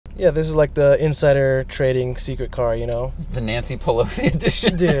Yeah, this is like the insider trading secret car, you know? It's the Nancy Pelosi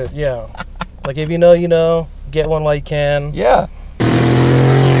edition. Dude, yeah. Like, if you know, you know. Get one while you can. Yeah.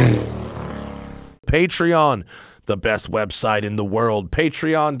 Patreon, the best website in the world.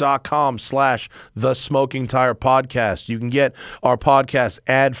 Patreon.com/The Smoking Tire Podcast. You can get our podcast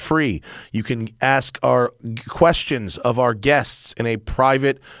ad-free. You can ask our questions of our guests in a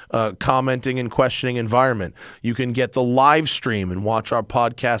private commenting and questioning environment. You can get the live stream and watch our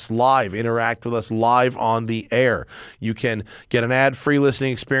podcast live, interact with us live on the air. You can get an ad-free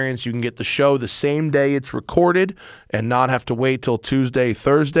listening experience. You can get the show the same day it's recorded and not have to wait till Tuesday,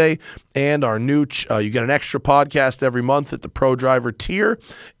 Thursday. And our new, you get an extra podcast every month at the Pro Driver tier,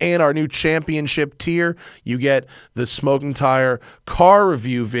 and our new championship tier. You get the Smoking Tire car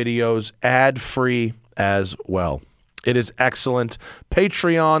review videos ad-free as well. It is excellent.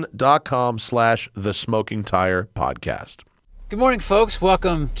 Patreon.com/The Smoking Tire Podcast. Good morning, folks.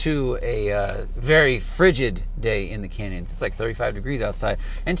 Welcome to a very frigid day in the canyons. It's like 35 degrees outside.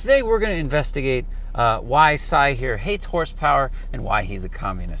 And today we're going to investigate why Cy here hates horsepower and why he's a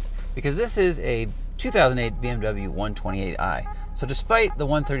communist. Because this is a 2008 BMW 128i. So despite the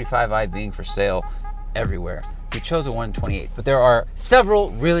 135i being for sale everywhere, he chose a 128. But there are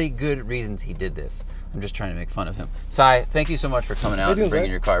several really good reasons he did this. I'm just trying to make fun of him. Cy, thank you so much for coming out and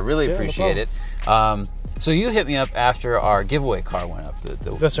bringing your car. I really appreciate it. So you hit me up after our giveaway car went up.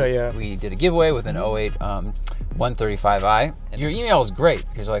 That's right, yeah. We did a giveaway with an 08 135i. And your email was great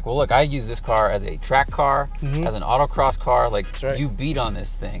because you're like, well, look, I use this car as a track car, as an autocross car. Like, you beat on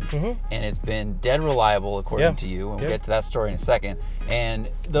this thing. And it's been dead reliable, according to you. And we'll get to that story in a second. And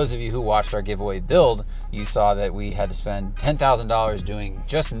those of you who watched our giveaway build, you saw that we had to spend $10,000 doing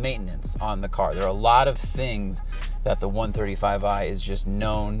just maintenance on the car. There are a lot of things that the 135i is just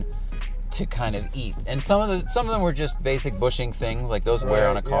known to kind of eat, and some of them were just basic bushing things, like those wear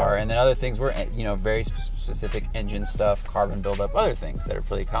on a car, and then other things were, you know, very specific engine stuff, carbon buildup, other things that are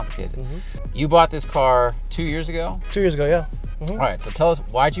pretty complicated. You bought this car 2 years ago? 2 years ago, yeah. All right, so tell us,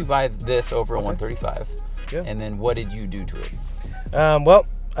 why'd you buy this over a 135? And then what did you do to it? Well,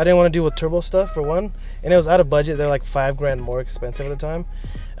 I didn't want to deal with turbo stuff, for one, and it was out of budget. They're like $5 grand more expensive at the time.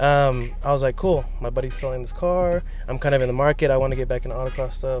 I was like, cool, my buddy's selling this car. I'm kind of in the market. I want to get back into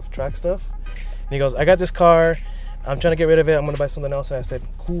autocross stuff, track stuff. And he goes, I got this car. I'm trying to get rid of it. I'm going to buy something else. And I said,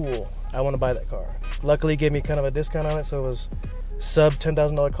 cool, I want to buy that car. Luckily, he gave me kind of a discount on it, so it was sub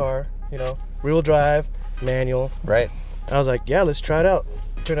 $10,000 car, you know, rear-wheel drive, manual. Right. And I was like, yeah, let's try it out.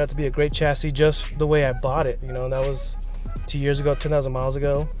 It turned out to be a great chassis just the way I bought it, you know, and that was 2 years ago, 10,000 miles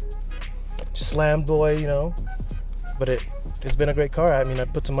ago. Slam boy, you know, but it's been a great car. I mean, I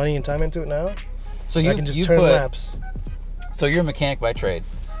put some money and time into it now. So I can just turn laps. So you're a mechanic by trade,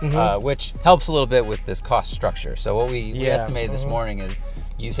 which helps a little bit with this cost structure. So what we estimated this morning is,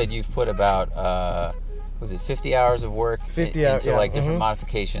 you said you've put about, was it 50 hours of work into like different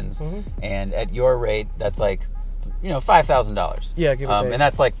modifications, and at your rate, that's like, you know, $5,000. Yeah, give or take. And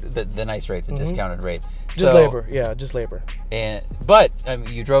that's like the nice rate, the discounted rate. Just labor, yeah, just labor. But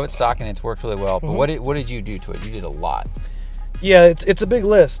you drove it stock and it's worked really well. But what did you do to it? You did a lot. Yeah, it's a big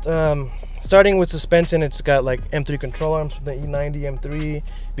list. Starting with suspension, it's got like M3 control arms from the E90 M3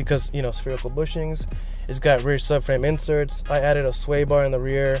 because, you know, spherical bushings. It's got rear subframe inserts. I added a sway bar in the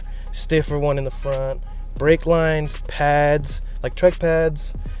rear, stiffer one in the front, brake lines, pads, like trek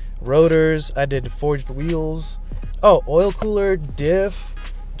pads, rotors. I did forged wheels. Oh, oil cooler, diff,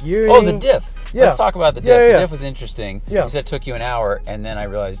 gearing. Oh, the diff. Yeah. Let's talk about the diff. The diff was interesting. Yeah. You said it took you an hour, and then I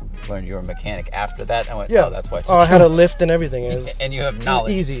learned you were a mechanic after that. I went, oh, that's why it took I had a lift and everything. It was and you have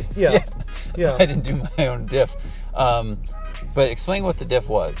knowledge. Easy, That's why I didn't do my own diff. But explain what the diff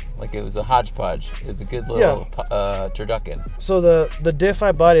was. Like, it was a hodgepodge. It was a good little turducken. So the diff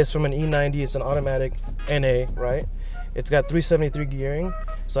I bought is from an E90. It's an automatic NA, right? It's got 373 gearing.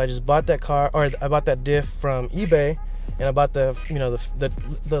 So I just bought that car, or I bought that diff from eBay, and I bought the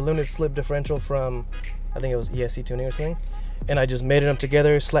limited slip differential from, I think it was ESC Tuning or something, and I just mated them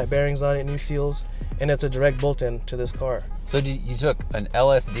together, slapped bearings on it, new seals, and it's a direct bolt-in to this car. So you took an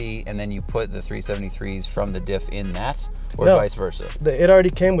LSD and then you put the 373s from the diff in that, or no, vice versa? It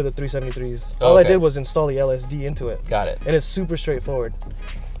already came with the 373s. All I did was install the LSD into it. Got it. And it's super straightforward.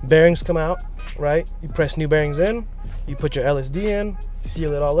 Bearings come out, right? You press new bearings in, you put your LSD in,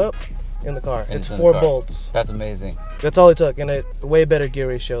 seal it all up in the car. It's 4 bolts. That's amazing. That's all it took, and a way better gear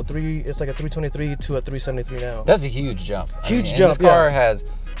ratio. It's like a 323 to a 373 now. That's a huge jump. Jump. This car has,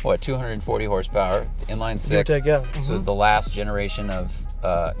 what, 240 horsepower, inline 6. This was the last generation of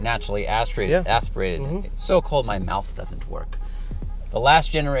naturally aspirated. It's so cold my mouth doesn't work. the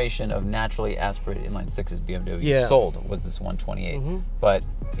last generation of naturally aspirated inline sixes BMW sold was this 128. But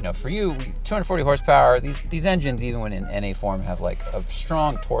you know, for you, 240 horsepower. These engines, even when in NA form, have like a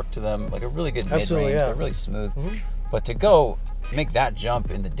strong torque to them, like a really good mid range. They're really smooth. But to go make that jump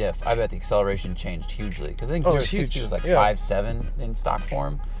in the diff, I bet the acceleration changed hugely, because I think 0 to 60 was like 5.7 in stock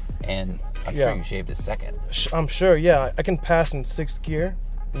form, and I'm sure you shaved a second. I'm sure, I can pass in 6th gear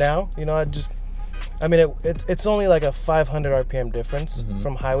now. You know, I mean, it's only like a 500 RPM difference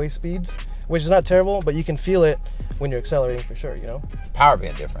from highway speeds, which is not terrible, but you can feel it when you're accelerating for sure, you know? It's a power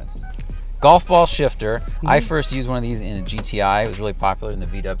band difference. Golf ball shifter. I first used one of these in a GTI. It was really popular in the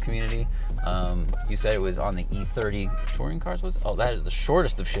VW community. You said it was on the E30 touring cars. Oh, that is the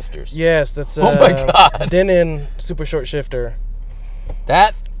shortest of shifters. Yes, that's oh my God. Denon super short shifter.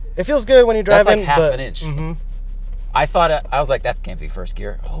 It feels good when you drive in. That's like half an inch. I was like, that can't be first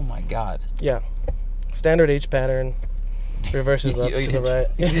gear. Oh my God. Yeah. Standard H pattern. Reverses up to the right.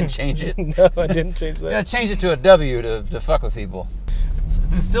 You didn't change it. No, I didn't change that. You gotta change it to a W to fuck with people.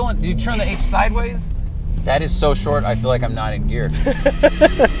 Is it still do you turn the H sideways? That is so short, I feel like I'm not in gear.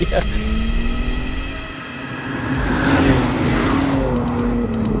 Yeah.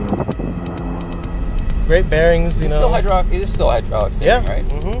 Great bearings, It is still hydraulic steering, right?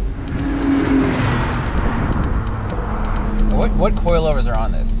 What coilovers are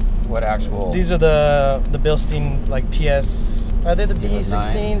on this? What actual? These are the Bilstein, like PS. Are they the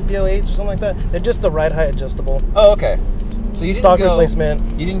B16s, B08s, or something like that? They're just the ride height adjustable. Oh, okay. So you didn't stock replacement.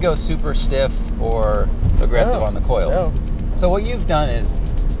 You didn't go super stiff or aggressive on the coils. No. So what you've done is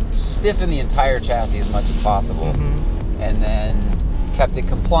stiffen the entire chassis as much as possible, and then kept it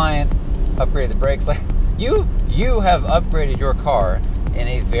compliant. Upgraded the brakes. Like you have upgraded your car in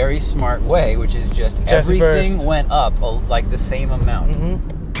a very smart way, which is just chassis everything first. went up like the same amount.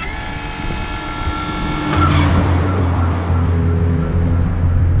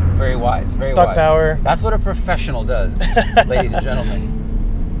 Very wise, very stock wise. Power. That's what a professional does, ladies and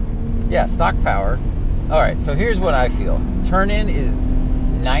gentlemen. Yeah, stock power. All right, so here's what I feel. Turn-in is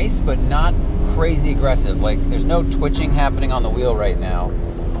nice, but not crazy aggressive. Like, there's no twitching happening on the wheel right now.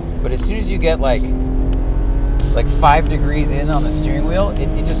 But as soon as you get like 5 degrees in on the steering wheel,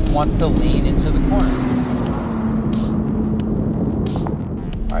 it just wants to lean into the corner.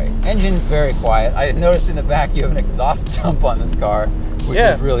 All right, engine very quiet. I noticed in the back you have an exhaust dump on this car, which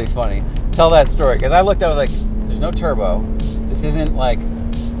is really funny. Tell that story, because I looked at it, I was like, there's no turbo. This isn't like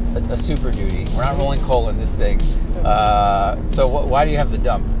a Super Duty. We're not rolling coal in this thing. So why do you have the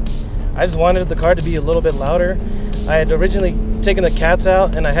dump? I just wanted the car to be a little bit louder. I had originally taken the cats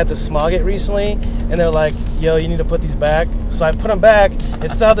out, and I had to smog it recently, and they're like, yo, you need to put these back. So I put them back.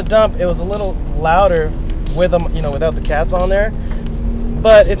 It still had the dump. It was a little louder with them, you know, without the cats on there.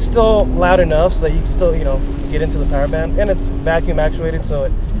 But it's still loud enough so that you can still, you know, get into the power band. And it's vacuum actuated,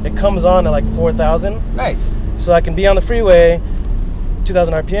 so it comes on at like 4,000. Nice. So I can be on the freeway,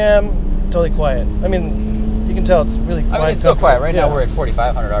 2,000 RPM, totally quiet. I mean, you can tell it's really quiet. I mean, it's so quiet. Right now we're at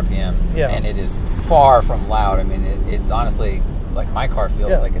 4,500 RPM, and it is far from loud. I mean, it's honestly, like my car feels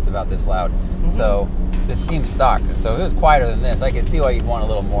like it's about this loud. So this seems stock. So if it was quieter than this, I could see why you'd want a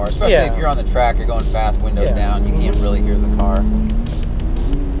little more, especially if you're on the track, you're going fast, windows down, you can't really hear the car.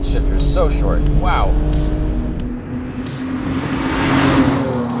 The shifter is so short. Wow.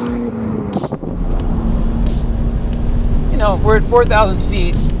 You know, we're at 4,000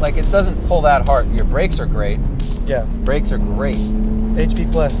 feet. Like, it doesn't pull that hard. Your brakes are great. Yeah. Brakes are great.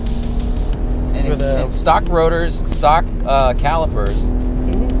 HP Plus. And it's and stock rotors, stock calipers,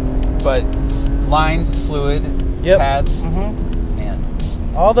 but lines, fluid, pads. Man.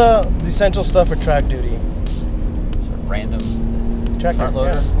 All the essential stuff for track duty. Sort of random track front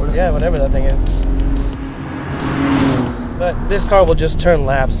loader. Whatever that thing is. But this car will just turn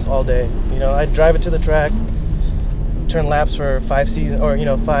laps all day. You know, I drive it to the track, turn laps for 5 sessions,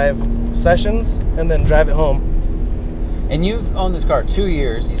 and then drive it home. And you've owned this car 2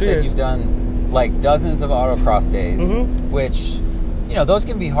 years. You said you've done like dozens of autocross days, which, you know, those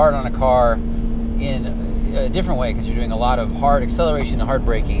can be hard on a car in a different way, because you're doing a lot of hard acceleration and hard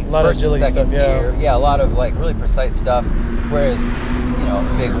braking, a lot first of and second stuff, gear. Yeah, a lot of like really precise stuff. Whereas, you know,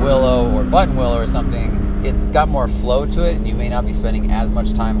 a big Willow or button Willow or something, it's got more flow to it, and you may not be spending as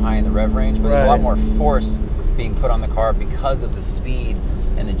much time high in the rev range, but there's a lot more force being put on the car because of the speed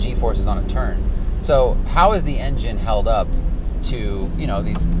and the G-forces on a turn. So how is the engine held up to, you know,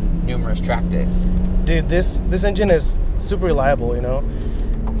 these numerous track days? Dude, this engine is super reliable, you know.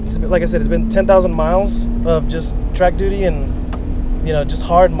 It's, like I said, it's been 10,000 miles of just track duty and, you know, just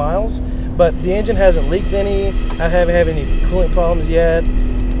hard miles. But the engine hasn't leaked any. I haven't had any coolant problems yet.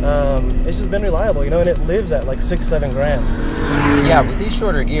 It's just been reliable, you know, and it lives at like 6-7 grand. Yeah, with these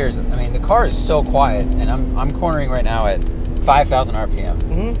shorter gears, I mean, the car is so quiet, and I'm cornering right now at 5,000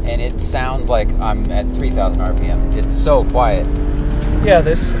 RPM, and it sounds like I'm at 3,000 RPM. It's so quiet. Yeah,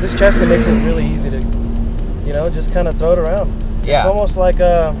 this chassis makes it really easy to, you know, just kind of throw it around. Yeah. It's almost like,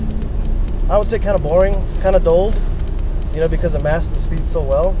 I would say kind of boring, kind of dulled, you know, because it masks the speed so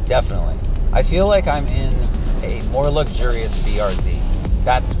well. Definitely. I feel like I'm in a more luxurious BRZ.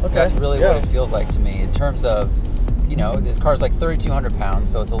 That's really what it feels like to me in terms of, you know, this car's like 3,200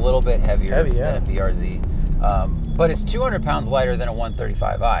 pounds, so it's a little bit heavier than a BRZ. But it's 200 pounds lighter than a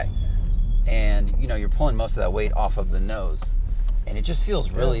 135i. And, you know, you're pulling most of that weight off of the nose. And it just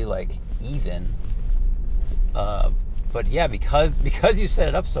feels really, like, even. But, yeah, because you set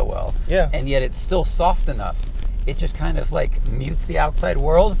it up so well, and yet it's still soft enough, it just kind of, like, mutes the outside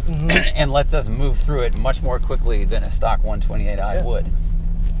world and lets us move through it much more quickly than a stock 128i would.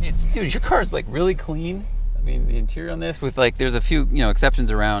 Dude, your car's, like, really clean. I mean, the interior on this, with like, there's a few, you know, exceptions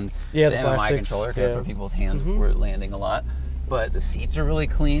around the MMI controller, because that's where people's hands were landing a lot. But the seats are really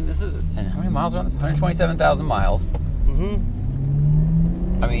clean. This is, and how many miles are on this? 127,000 miles.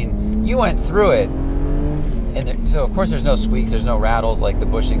 I mean, you went through it, and so of course there's no squeaks, there's no rattles, like the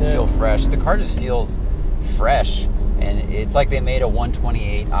bushings feel fresh. The car just feels fresh, and it's like they made a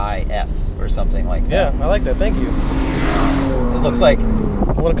 128i-S or something like that. Yeah, I like that. Thank you. It looks like,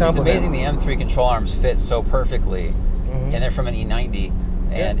 what a compliment. It's amazing the M3 control arms fit so perfectly, and they're from an E90,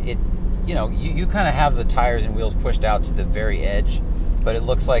 and it, you know, you kind of have the tires and wheels pushed out to the very edge, but it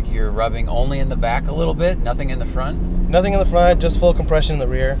looks like you're rubbing only in the back a little bit, nothing in the front. Nothing in the front, just full compression in the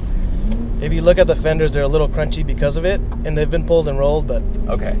rear. If you look at the fenders, they're a little crunchy because of it, and they've been pulled and rolled, but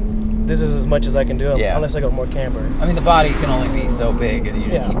this is as much as I can do, unless I go more camber. I mean, the body can only be so big, and you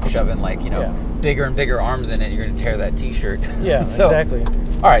just keep shoving, like, you know, bigger and bigger arms in it, you're going to tear that t-shirt. Yeah, so, exactly.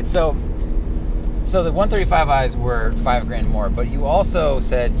 All right, so the 135i's were $5 grand more, but you also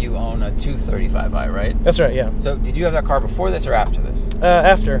said you own a 235i, right? That's right, yeah. So did you have that car before this or after this?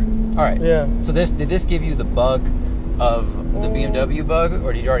 After. All right. Yeah. So did this give you the bug of the BMW bug,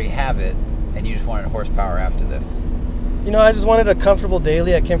 or did you already have it and you just wanted horsepower after this? You know, I just wanted a comfortable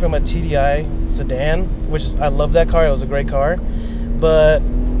daily. I came from a TDI sedan, which I love that car. It was a great car. But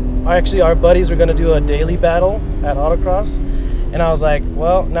actually, our buddies were going to do a daily battle at Autocross. And I was like,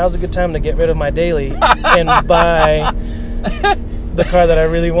 well, now's a good time to get rid of my daily and buy the car that I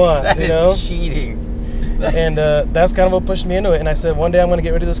really want. That you know? Is cheating. And that's kind of what pushed me into it. And I said, one day I'm going to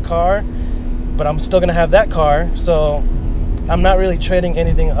get rid of this car, but I'm still going to have that car. So I'm not really trading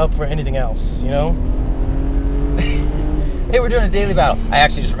anything up for anything else, you know? Hey, we're doing a daily battle. I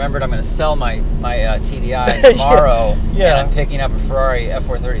actually just remembered I'm going to sell my TDI tomorrow, and I'm picking up a Ferrari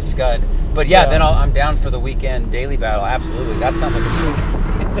F430 Scud. But then I'm down for the weekend daily battle. Absolutely, that sounds like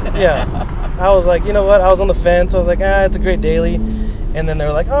a dream. Yeah, I was like, you know what? I was on the fence. I was like, it's a great daily. And then they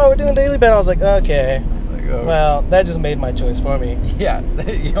were like, oh, we're doing daily battle. I was like, okay. Well, that just made my choice for me. Yeah,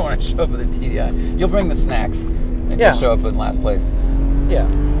 you don't want to show up with a TDI. You'll bring the snacks and you'll show up in last place. Yeah,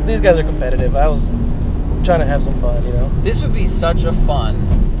 these guys are competitive. I was trying to have some fun, you know? This would be such a fun,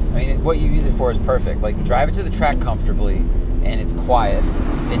 I mean, what you use it for is perfect. Like, drive it to the track comfortably, and it's quiet.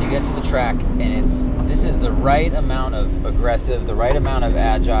 Then you get to the track, and this is the right amount of aggressive, the right amount of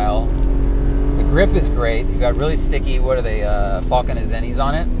agile. The grip is great. You got really sticky, what are they, Falcon Azenis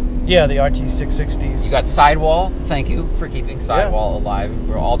on it? Yeah, the RT660s. You got sidewall. Thank you for keeping sidewall alive.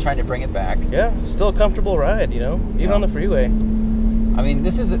 We're all trying to bring it back. Yeah, it's still a comfortable ride, you know, even on the freeway. I mean,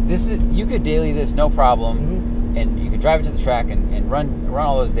 this is you could daily this no problem, and you could drive it to the track and run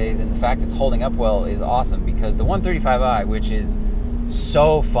all those days. And the fact it's holding up well is awesome, because the 135i, which is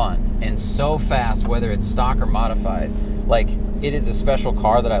so fun and so fast, whether it's stock or modified, like, it is a special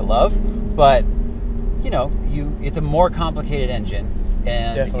car that I love. But you know, it's a more complicated engine,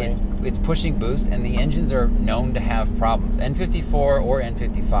 and it's pushing boost, and the engines are known to have problems. N54 or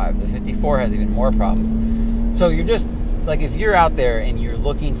N55. The 54 has even more problems. So you're just, like, if you're out there and you're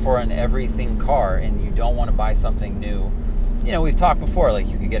looking for an everything car and you don't want to buy something new, you know, we've talked before, like,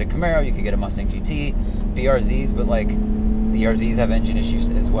 you could get a Camaro, you could get a Mustang GT, BRZs, but, like, BRZs have engine issues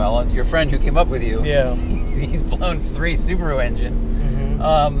as well. Your friend who came up with you, he's blown 3 Subaru engines.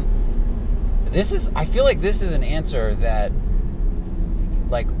 I feel like this is an answer that,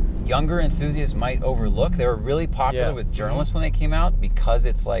 like, younger enthusiasts might overlook. They were really popular with journalists when they came out, because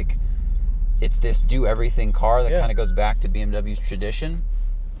it's like, it's this do-everything car that kind of goes back to BMW's tradition.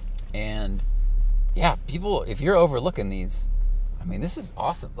 And, yeah, people, if you're overlooking these, I mean, this is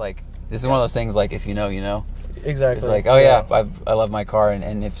awesome. Like, this is one of those things, like, if you know, you know. Exactly. It's like, oh yeah, I love my car,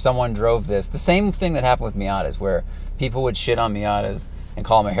 and if someone drove this, the same thing that happened with Miatas, where people would shit on Miatas and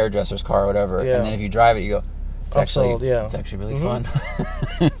call them a hairdresser's car or whatever, and then if you drive it, you go, it's actually really fun.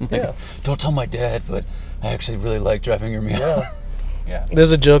 Like, don't tell my dad, but I actually really like driving your Miata. Yeah.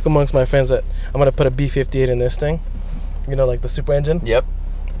 There's a joke amongst my friends that I'm gonna put a B58 in this thing. You know, like the super engine. Yep.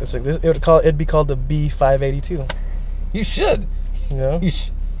 It's like this. It'd be called the B582. You should. You know. You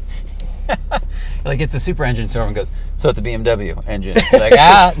should. Like, it's a super engine, so everyone goes, so it's a BMW engine. Like,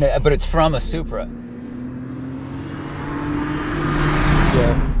 no, but it's from a Supra.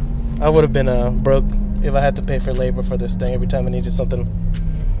 Yeah, I would have been broke if I had to pay for labor for this thing every time I needed something.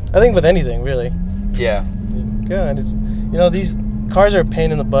 I think with anything, really. Yeah. Yeah, and it's, you know, these cars are a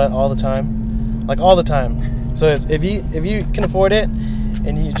pain in the butt all the time, like all the time. So it's, if you can afford it,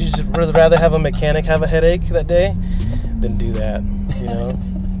 and you just would rather have a mechanic have a headache that day, then do that. You know.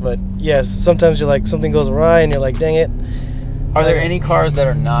 But yes, sometimes you're like, something goes awry and you're like, dang it. Are there any cars that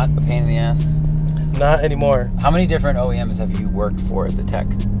are not a pain in the ass? Not anymore. How many different OEMs have you worked for as a tech?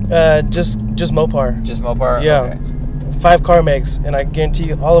 Just Mopar. Just Mopar? Yeah. Okay. 5 car makes, and I guarantee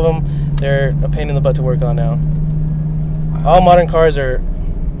you all of them, they're a pain in the butt to work on now. Wow. All modern cars are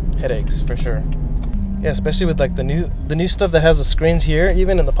headaches for sure. Yeah, especially with like the new stuff that has the screens here,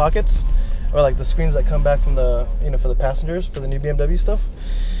 even in the pockets, or like the screens that come back from the, you know, for the passengers, for the new BMW stuff.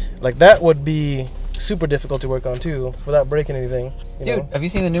 Like that would be super difficult to work on too, without breaking anything. Dude, have you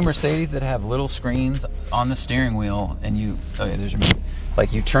seen the new Mercedes that have little screens on the steering wheel, and there's your,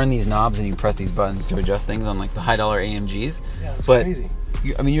 like, you turn these knobs and you press these buttons to adjust things on like the high dollar AMGs. Yeah, that's crazy.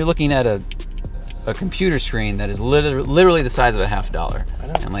 I mean, you're looking at a computer screen that is literally the size of a $50. I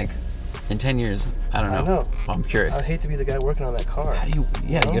know. And like, in 10 years, I don't know. I know. Well, I'm curious. I'd hate to be the guy working on that car. How do you?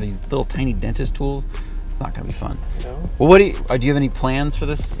 Yeah, you gotta use little tiny dentist tools. It's not gonna be fun. No. Well, what do you have any plans for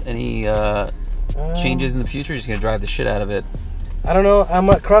this? Any changes in the future? You're just gonna drive the shit out of it? I don't know. I'm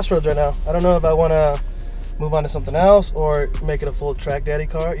at crossroads right now. I don't know if I want to move on to something else or make it a full track daddy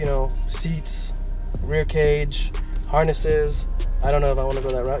car. You know, seats, rear cage, harnesses. I don't know if I want to go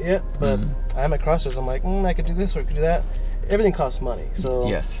that route yet, but I'm at crossroads. I'm like, I could do this or I could do that. Everything costs money, so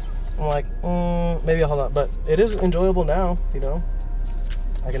yes. I'm like, maybe I'll hold on. But it is enjoyable now, you know.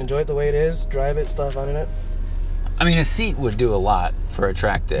 I can enjoy it the way it is, drive it, stuff out in it. I mean, a seat would do a lot for a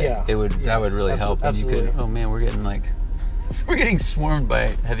track day. Yeah. It would. That would really help. And you could. Oh man, we're getting swarmed by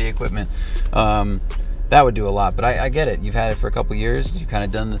heavy equipment. That would do a lot. But I get it. You've had it for a couple years. You've kind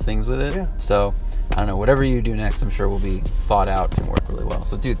of done the things with it. Yeah. So I don't know. Whatever you do next, I'm sure will be thought out and work really well.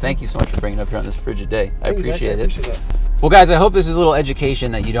 So, dude, thank you so much for bringing it up here on this frigid day. I appreciate it. That. Well, guys, I hope this is a little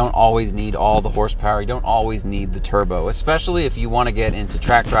education that you don't always need all the horsepower. You don't always need the turbo, especially if you want to get into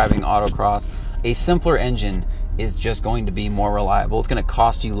track driving, autocross. A simpler engine is just going to be more reliable. It's going to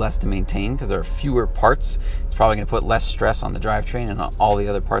cost you less to maintain because there are fewer parts. It's probably going to put less stress on the drivetrain and on all the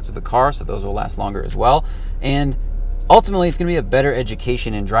other parts of the car, so those will last longer as well. And ultimately, it's going to be a better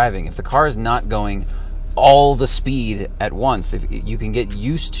education in driving. If the car is not going all the speed at once, if you can get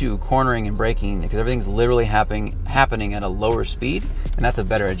used to cornering and braking, because everything's literally happening at a lower speed, and that's a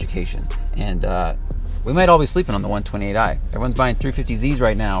better education. And we might all be sleeping on the 128i. Everyone's buying 350Zs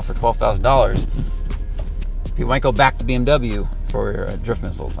right now for $12,000. People might go back to BMW for drift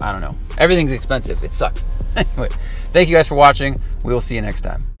missiles. I don't know. Everything's expensive. It sucks. Anyway, thank you guys for watching. We will see you next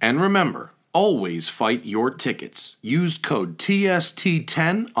time. And remember, always fight your tickets. Use code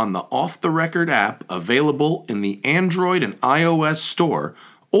TST10 on the Off the Record app available in the Android and iOS store,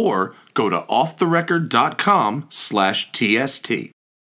 or go to offtherecord.com/TST.